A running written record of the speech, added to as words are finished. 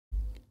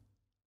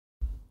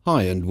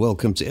Hi and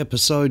welcome to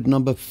episode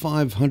number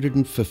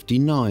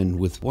 559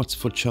 with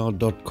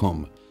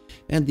whatsforchild.com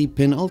and the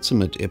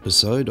penultimate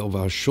episode of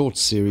our short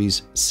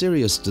series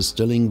Serious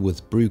Distilling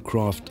with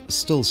Brewcraft,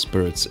 Still,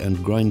 Spirits and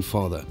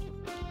Grainfather.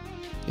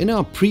 In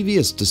our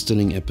previous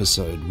distilling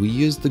episode we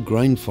used the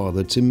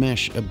Grainfather to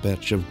mash a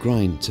batch of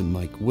grain to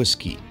make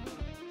whiskey.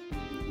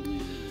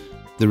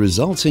 The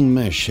resulting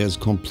mash has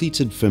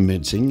completed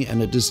fermenting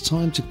and it is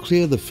time to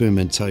clear the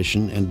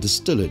fermentation and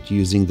distill it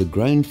using the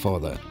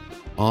Grainfather,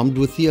 armed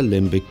with the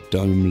alembic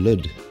dome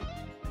lid.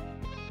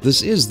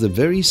 This is the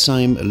very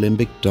same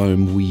alembic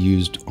dome we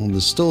used on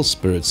the Still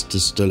Spirits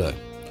distiller,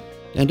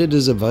 and it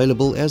is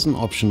available as an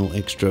optional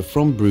extra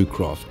from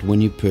Brewcraft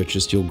when you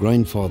purchased your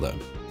Grainfather.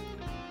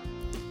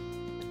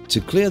 To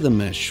clear the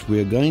mash,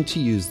 we are going to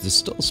use the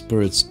Still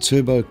Spirits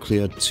Turbo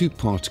Clear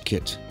 2-part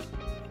kit.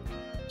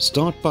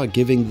 Start by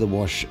giving the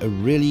wash a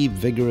really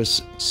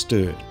vigorous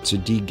stir to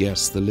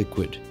degas the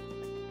liquid.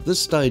 This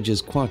stage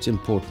is quite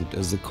important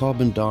as the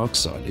carbon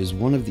dioxide is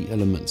one of the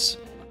elements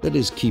that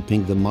is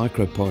keeping the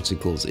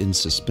microparticles in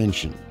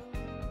suspension.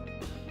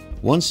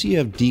 Once you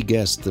have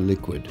degassed the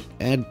liquid,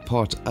 add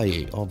part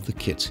A of the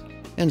kit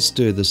and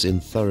stir this in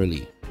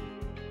thoroughly.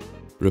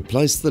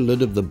 Replace the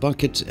lid of the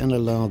bucket and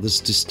allow this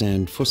to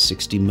stand for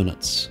 60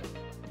 minutes.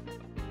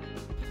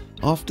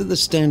 After the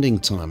standing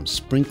time,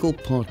 sprinkle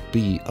part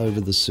B over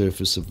the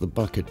surface of the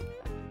bucket.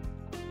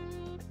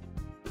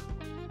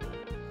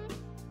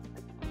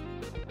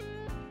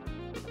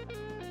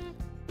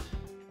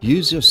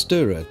 Use your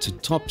stirrer to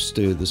top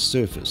stir the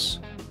surface.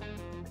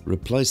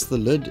 Replace the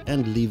lid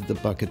and leave the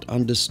bucket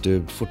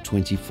undisturbed for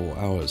 24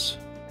 hours.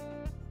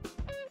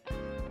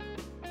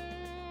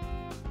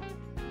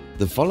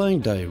 The following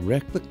day,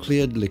 rack the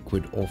cleared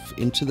liquid off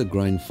into the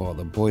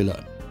Grainfather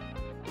boiler.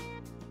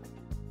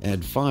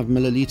 Add 5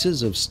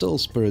 ml of Still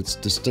Spirits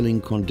distilling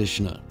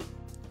conditioner.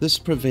 This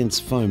prevents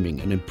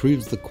foaming and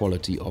improves the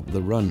quality of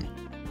the run.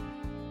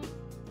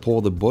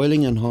 Pour the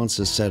boiling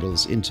enhancer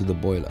saddles into the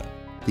boiler.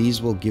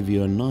 These will give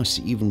you a nice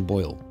even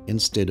boil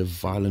instead of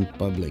violent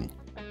bubbling.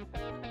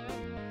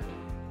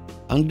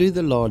 Undo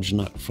the large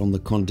nut from the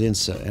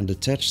condenser and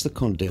attach the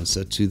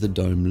condenser to the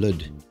dome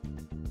lid.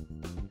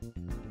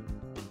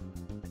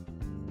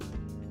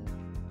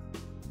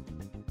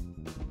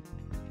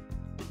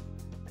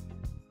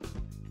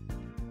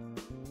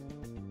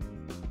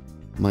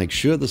 Make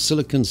sure the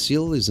silicone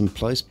seal is in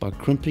place by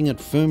crimping it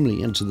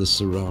firmly into the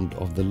surround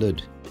of the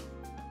lid.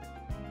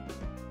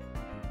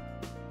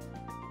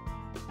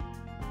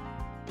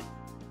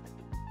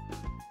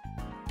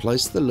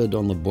 Place the lid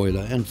on the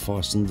boiler and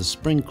fasten the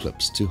spring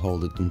clips to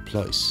hold it in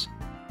place.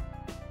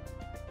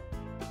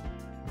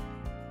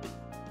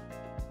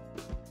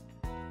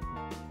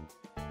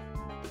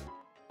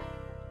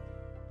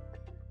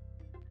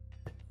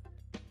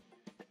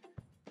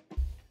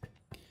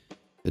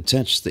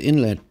 Attach the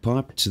inlet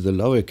pipe to the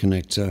lower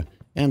connector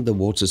and the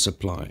water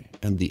supply,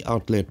 and the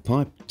outlet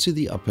pipe to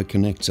the upper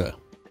connector.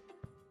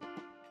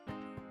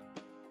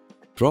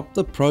 Drop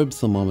the probe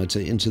thermometer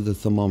into the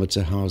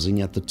thermometer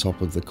housing at the top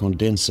of the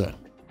condenser.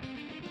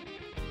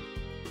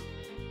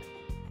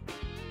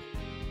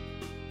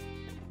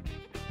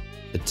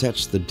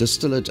 Attach the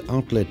distillate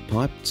outlet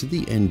pipe to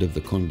the end of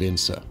the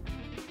condenser.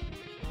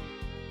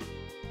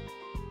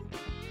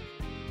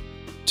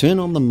 Turn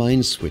on the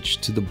main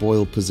switch to the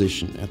boil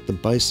position at the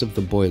base of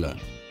the boiler,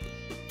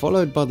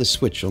 followed by the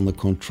switch on the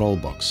control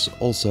box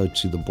also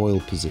to the boil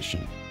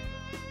position.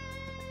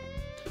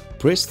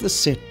 Press the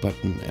set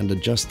button and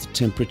adjust the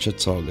temperature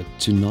target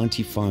to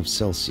 95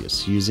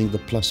 Celsius using the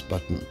plus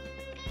button.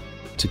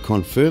 To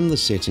confirm the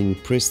setting,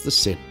 press the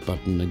set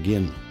button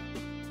again.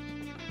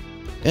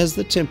 As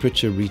the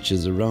temperature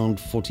reaches around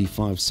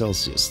 45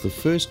 Celsius, the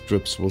first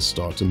drips will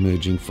start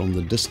emerging from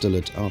the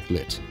distillate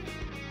outlet.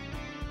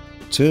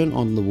 Turn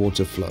on the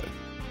water flow.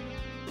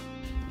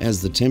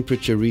 As the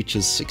temperature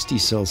reaches 60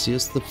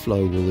 Celsius, the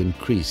flow will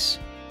increase.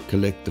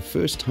 Collect the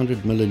first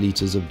 100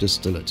 milliliters of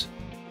distillate.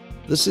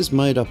 This is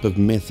made up of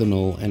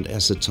methanol and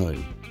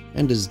acetone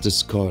and is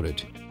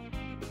discarded.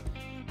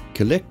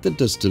 Collect the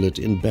distillate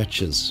in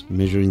batches,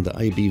 measuring the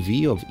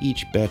ABV of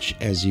each batch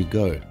as you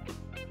go.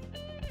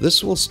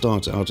 This will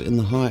start out in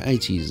the high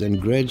 80s and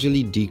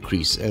gradually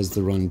decrease as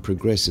the run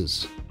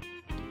progresses.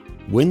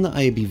 When the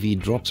ABV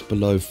drops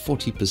below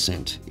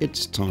 40%,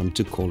 it's time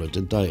to call it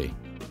a day.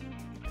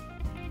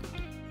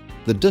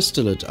 The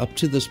distillate up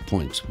to this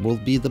point will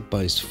be the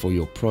base for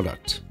your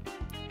product.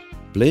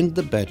 Blend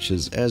the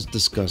batches as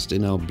discussed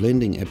in our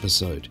blending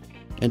episode,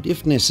 and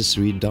if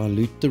necessary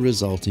dilute the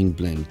resulting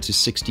blend to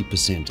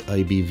 60%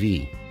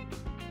 ABV.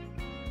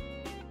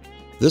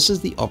 This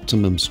is the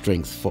optimum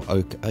strength for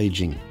oak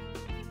aging.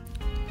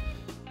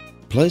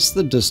 Place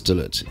the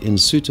distillate in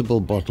suitable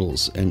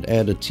bottles and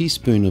add a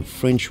teaspoon of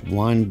French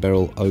wine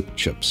barrel oak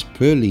chips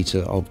per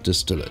litre of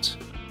distillate.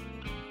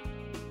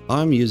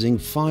 I'm using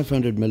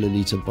 500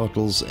 ml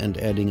bottles and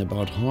adding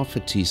about half a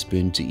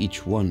teaspoon to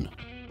each one.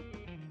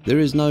 There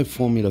is no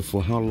formula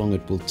for how long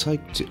it will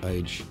take to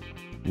age.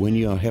 When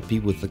you are happy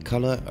with the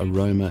color,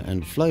 aroma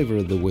and flavor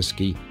of the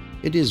whiskey,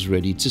 it is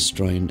ready to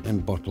strain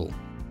and bottle.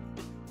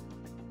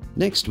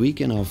 Next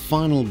week, in our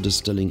final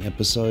distilling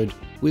episode,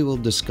 we will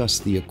discuss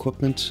the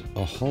equipment,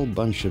 a whole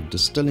bunch of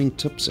distilling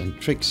tips and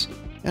tricks,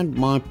 and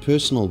my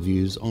personal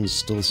views on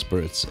still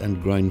spirits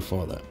and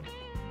Grainfather.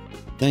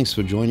 Thanks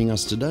for joining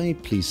us today.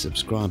 Please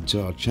subscribe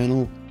to our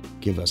channel,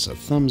 give us a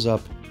thumbs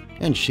up,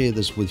 and share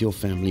this with your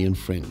family and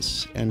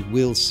friends. And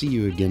we'll see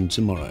you again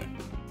tomorrow.